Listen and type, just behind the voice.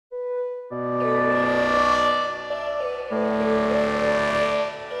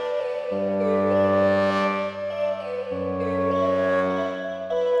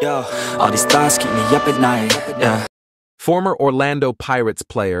Yo, all these thoughts keep me up at night, yeah. Former Orlando Pirates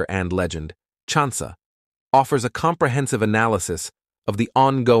player and legend, Chansa, offers a comprehensive analysis of the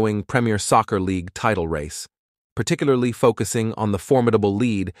ongoing Premier Soccer League title race, particularly focusing on the formidable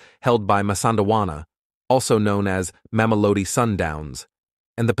lead held by Masandawana, also known as Mamelodi Sundowns,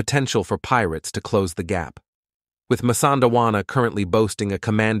 and the potential for Pirates to close the gap. With Masandawana currently boasting a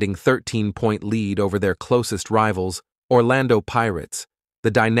commanding 13-point lead over their closest rivals, Orlando Pirates,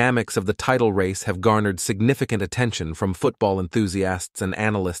 the dynamics of the title race have garnered significant attention from football enthusiasts and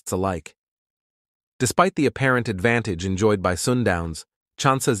analysts alike. Despite the apparent advantage enjoyed by Sundowns,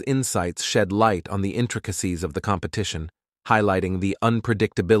 Chansa's insights shed light on the intricacies of the competition, highlighting the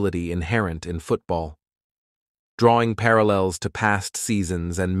unpredictability inherent in football. Drawing parallels to past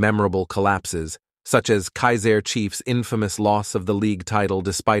seasons and memorable collapses, such as Kaizer Chiefs' infamous loss of the league title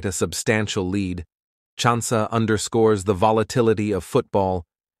despite a substantial lead, Chansa underscores the volatility of football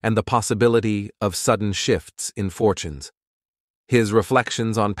and the possibility of sudden shifts in fortunes. His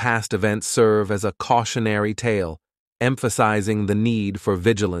reflections on past events serve as a cautionary tale, emphasizing the need for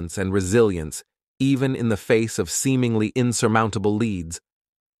vigilance and resilience even in the face of seemingly insurmountable leads.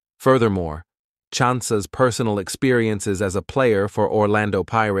 Furthermore, Chansa's personal experiences as a player for Orlando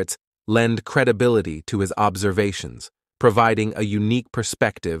Pirates lend credibility to his observations, providing a unique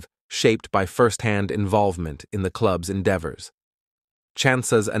perspective shaped by first-hand involvement in the club's endeavors.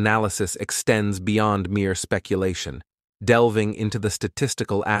 Chansa's analysis extends beyond mere speculation, delving into the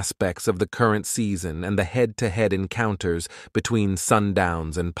statistical aspects of the current season and the head-to-head encounters between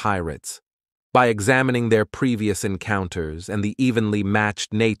Sundowns and Pirates. By examining their previous encounters and the evenly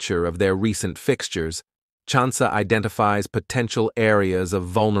matched nature of their recent fixtures, Chansa identifies potential areas of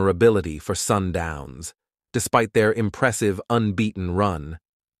vulnerability for Sundowns, despite their impressive unbeaten run.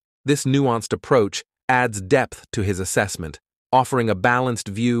 This nuanced approach adds depth to his assessment, offering a balanced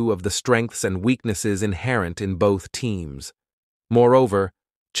view of the strengths and weaknesses inherent in both teams. Moreover,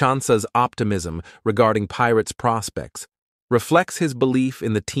 Chansa's optimism regarding Pirates' prospects reflects his belief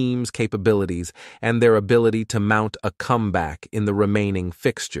in the team's capabilities and their ability to mount a comeback in the remaining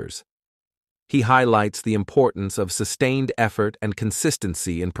fixtures. He highlights the importance of sustained effort and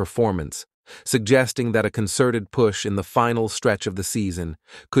consistency in performance, suggesting that a concerted push in the final stretch of the season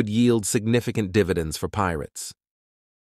could yield significant dividends for Pirates.